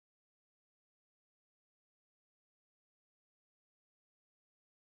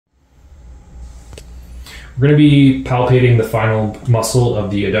We're going to be palpating the final muscle of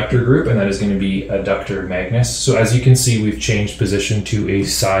the adductor group, and that is going to be Adductor Magnus. So as you can see, we've changed position to a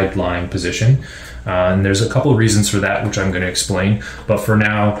side lying position. And there's a couple of reasons for that, which I'm going to explain. But for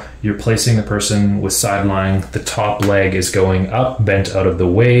now, you're placing the person with side lying. The top leg is going up, bent out of the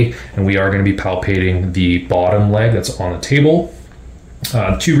way, and we are going to be palpating the bottom leg that's on the table.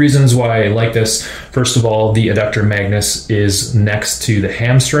 Two reasons why I like this. First of all, the Adductor Magnus is next to the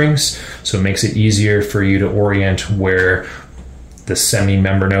hamstrings, so it makes it easier for you to orient where the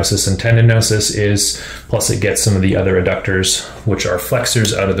semimembranosus and tendinosus is, plus it gets some of the other adductors, which are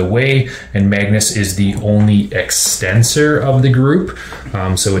flexors, out of the way, and Magnus is the only extensor of the group,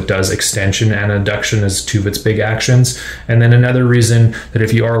 so it does extension and adduction as two of its big actions. And then another reason that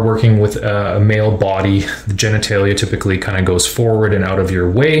if you are working with a male body, the genitalia typically kind of goes forward and out of your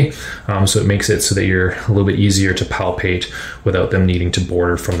way, so it makes it so that you're a little bit easier to palpate without them needing to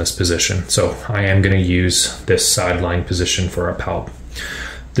border from this position. So I am going to use this side lying position for our palp.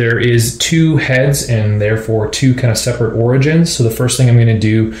 There is two heads and therefore two kind of separate origins. So the first thing I'm going to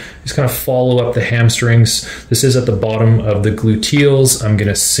do is kind of follow up the hamstrings. This is at the bottom of the gluteals. I'm going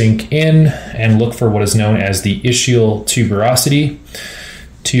to sink in and look for what is known as the ischial tuberosity.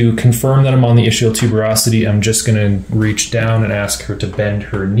 To confirm that I'm on the ischial tuberosity, I'm just going to reach down and ask her to bend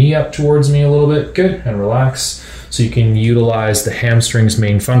her knee up towards me a little bit. Good, and relax. So you can utilize the hamstring's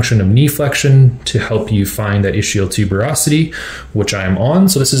main function of knee flexion to help you find that ischial tuberosity, which I am on.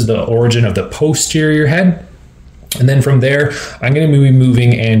 So this is the origin of the posterior head. And then from there, I'm going to be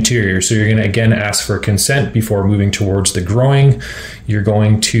moving anterior. So you're going to again ask for consent before moving towards the groin. You're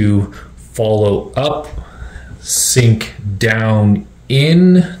going to follow up, sink down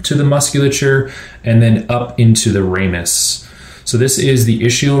into the musculature, and then up into the ramus. So this is the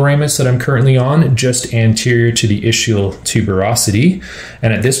ischial ramus that I'm currently on, just anterior to the ischial tuberosity.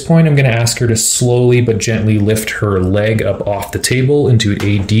 And at this point, I'm going to ask her to slowly but gently lift her leg up off the table into a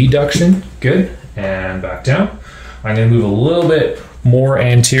adduction. Good. And back down. I'm going to move a little bit more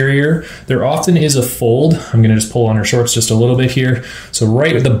anterior. There often is a fold. I'm going to just pull on her shorts just a little bit here. So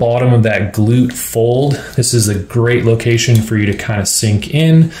right at the bottom of that glute fold, this is a great location for you to kind of sink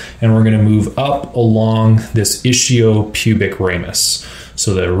in, and we're going to move up along this ischiopubic ramus.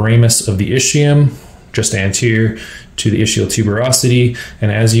 So the ramus of the ischium, just anterior to the ischial tuberosity, and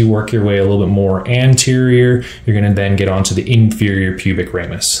as you work your way a little bit more anterior, you're going to then get onto the inferior pubic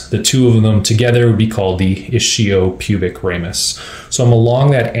ramus. The two of them together would be called the ischiopubic ramus. So I'm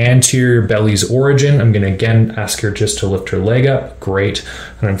along that anterior belly's origin. I'm going to again ask her just to lift her leg up. Great.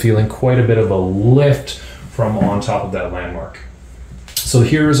 And I'm feeling quite a bit of a lift from on top of that landmark. So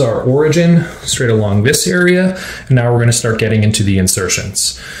here's our origin, straight along this area, and now we're going to start getting into the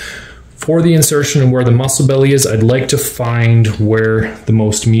insertions. For the insertion and where the muscle belly is, I'd like to find where the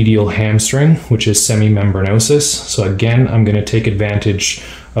most medial hamstring, which is semimembranosus. So again, I'm going to take advantage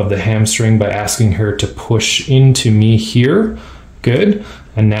of the hamstring by asking her to push into me here. Good.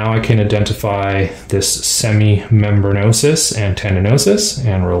 And now I can identify this semimembranosus and tendinosus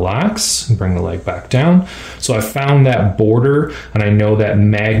and relax and bring the leg back down. So I found that border, and I know that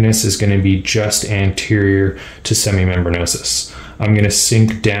Magnus is going to be just anterior to semimembranosus. I'm going to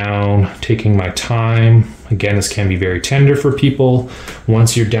sink down, taking my time. Again, this can be very tender for people.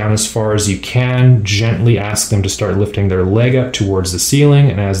 Once you're down as far as you can, gently ask them to start lifting their leg up towards the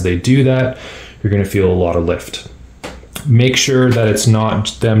ceiling. And as they do that, you're going to feel a lot of lift. Make sure that it's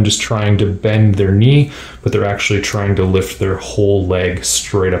not them just trying to bend their knee, but they're actually trying to lift their whole leg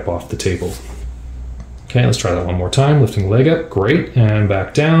straight up off the table. Okay, let's try that one more time. Lifting the leg up, great, and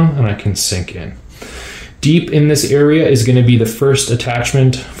back down, and I can sink in. Deep in this area is going to be the first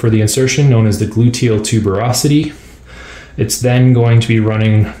attachment for the insertion, known as the gluteal tuberosity. It's then going to be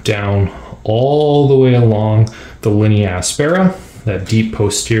running down all the way along the Linea Aspera, that deep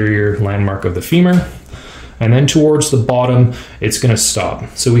posterior landmark of the femur. And then towards the bottom, it's going to stop.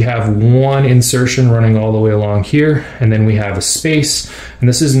 So we have one insertion running all the way along here, and then we have a space, and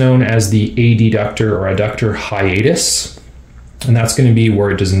this is known as the adductor or adductor hiatus. And that's going to be where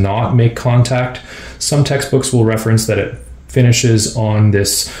it does not make contact. Some textbooks will reference that it finishes on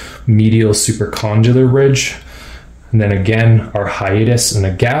this medial supracondylar ridge. And then again, our hiatus and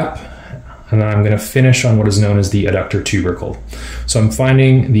a gap. And then I'm going to finish on what is known as the adductor tubercle. So I'm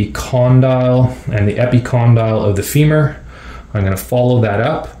finding the condyle and the epicondyle of the femur. I'm going to follow that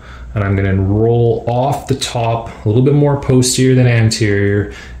up. and I'm going to roll off the top a little bit more posterior than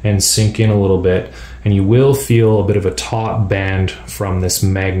anterior and sink in a little bit, and you will feel a bit of a taut band from this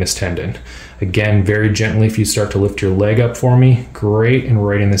Magnus tendon. Again, very gently, if you start to lift your leg up for me, great, and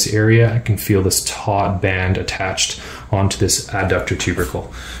right in this area I can feel this taut band attached onto this adductor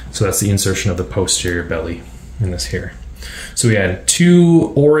tubercle. So that's the insertion of the posterior belly in this here. So we had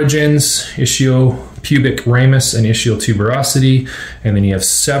two origins, ischio-pubic ramus and ischial tuberosity, and then you have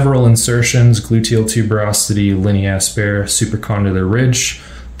several insertions, gluteal tuberosity, linea aspera, supracondylar ridge,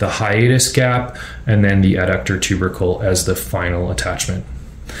 the hiatus gap, and then the adductor tubercle as the final attachment.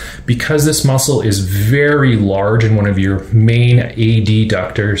 Because this muscle is very large in one of your main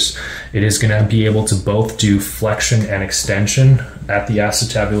adductors, it is going to be able to both do flexion and extension at the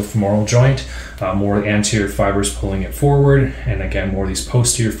acetabular-femoral joint, more anterior fibers pulling it forward, and again more of these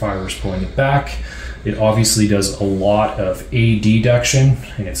posterior fibers pulling it back. It obviously does a lot of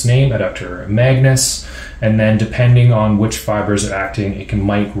adduction in its name, Adductor Magnus, and then depending on which fibers are acting, it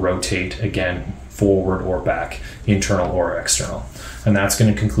might rotate again forward or back, internal or external. And that's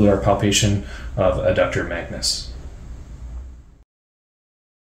going to conclude our palpation of Adductor Magnus.